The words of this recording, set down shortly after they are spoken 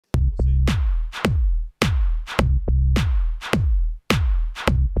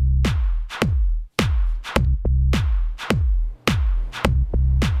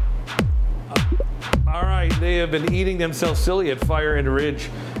have been eating themselves silly at Fire and Ridge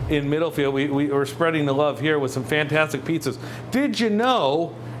in Middlefield. We are spreading the love here with some fantastic pizzas. Did you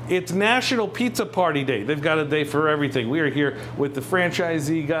know it's National Pizza Party Day? They've got a day for everything. We are here with the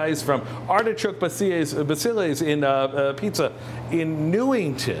franchisee guys from Artichoke Basille in Pizza in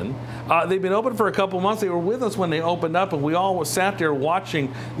Newington. They've been open for a couple months. They were with us when they opened up, and we all sat there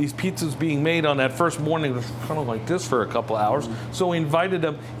watching these pizzas being made on that first morning. It was kind of like this for a couple hours. So we invited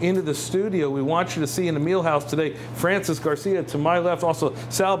them into the studio. We want you to see in the meal house today Francis Garcia to my left, also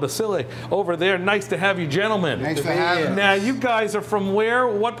Sal Basille over there. Nice to have you, gentlemen. Nice to have you. Now, you guys are from where?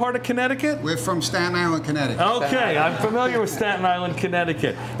 What part of Connecticut? We're from Staten Island, Connecticut. Okay, I'm familiar with Staten Island,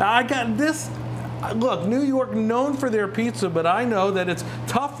 Connecticut. Now, I got this. Look, New York known for their pizza, but I know that it's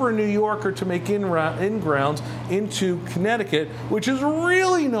tough for a New Yorker to make in-grounds into Connecticut, which is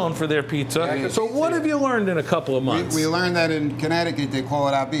really known for their pizza. Yeah, so what have you learned in a couple of months? We learned that in Connecticut they call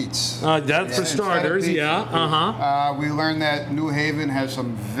it our beats. That's for starters, yeah. We learned that New Haven has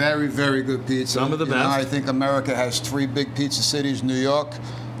some very, very good pizza. Some of the best. I think America has 3 big pizza cities: New York,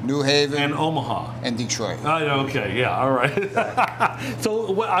 New Haven, and Omaha, and Detroit. Okay, yeah, all right.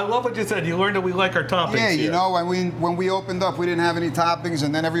 So I love what you said. You learned that we like our toppings. Yeah, here. you know, when we opened up, we didn't have any toppings,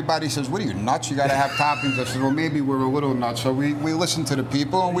 and then everybody says, "What are you, nuts? You got to have toppings." I said, "Well, maybe we're a little nuts." So we listened to the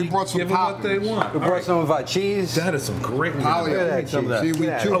people, and we brought some Give them toppings. what they want. We brought some of our cheese. That is some great Some of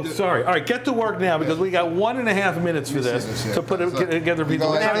that. Oh, sorry. All right, get to work now because we got 1.5 minutes for this to put together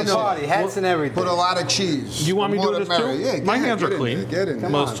people. Party, hats and everything. Put a lot of cheese. You want me to do this too? Yeah, my hands are clean. Get in there.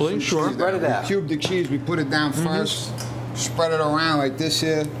 Mostly, sure. Spread it out. We cube the cheese. We put it down first. Spread it around like this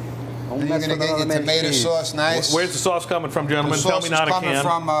here. Then you're gonna get your tomato sauce nice. Where's the sauce coming from, gentlemen? Tell me not a can. The sauce is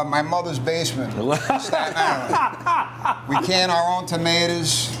coming from my mother's basement, Staten Island. We can our own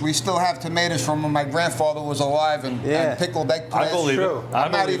tomatoes. We still have tomatoes from when my grandfather was alive and pickled eggplant. I believe it.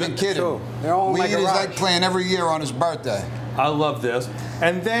 I'm not even kidding. We eat his eggplant every year on his birthday. I love this.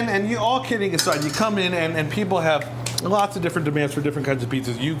 And you, all kidding aside, you come in and people have lots of different demands for different kinds of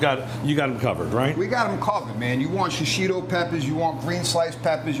pizzas. You got them covered, right? We got them covered, man. You want shishito peppers, you want green sliced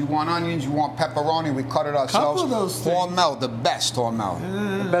peppers, you want onions, you want pepperoni. We cut it ourselves. Couple of those things. Hormel, the best Hormel.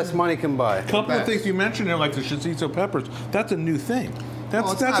 The best money can buy. A couple of things you mentioned there, like the shishito peppers. That's a new thing.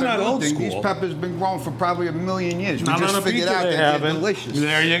 That's not old school. These peppers been grown for probably 1 million years. We Not just on a figured pizza out they that haven't. they're delicious.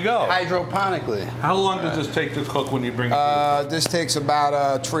 There you go. Hydroponically. How long does this take to cook when you bring it? This takes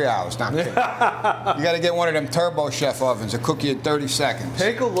about 3 hours. Not kidding. You got to get one of them turbo chef ovens. It'll cook you in 30 seconds.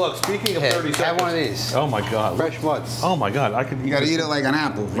 Take a look. Speaking of 30 seconds. Have one of these. Oh my God. Fresh mutts. Oh my God. I could. You got to eat it like an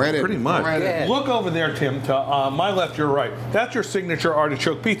apple. Right in. Pretty much. Right Look over there, Tim. To my left, your right. That's your signature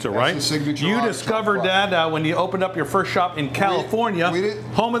artichoke pizza, right? The signature you artichoke discovered that when you opened up your first shop in California,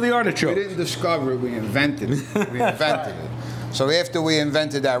 home of the artichoke. We didn't discover it, we invented it. We invented it. So after we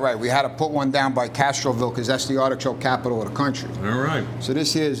invented that, we had to put one down by Castroville because that's the artichoke capital of the country. All right. So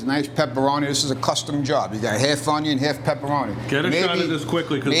this here is nice pepperoni. This is a custom job. You got half onion, half pepperoni. Get a shot of this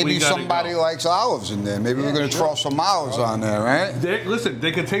quickly because maybe somebody likes olives in there. Maybe we're going to throw some olives on there, right? Listen,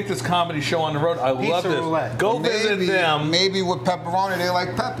 they could take this comedy show on the road. I love this. Roulette. Go visit them. Maybe with pepperoni, they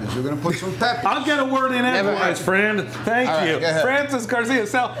like peppers. You're going to put some peppers. I'll get a word in edgewise, friend. Thank you. Francis Garcia.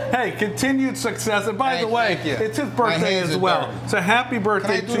 Sal, hey, continued success. And by the way, it's his birthday as well. So happy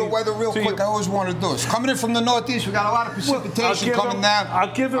birthday to you. Can I do the weather real quick? I always want to do it. It's coming in from the northeast. We got a lot of precipitation coming down.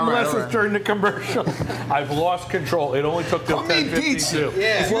 I'll give him lessons during the commercial. I've lost control. It only took till 10:52.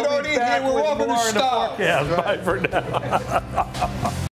 Yeah. If you don't eat here, we're all going to stop. Bye for now.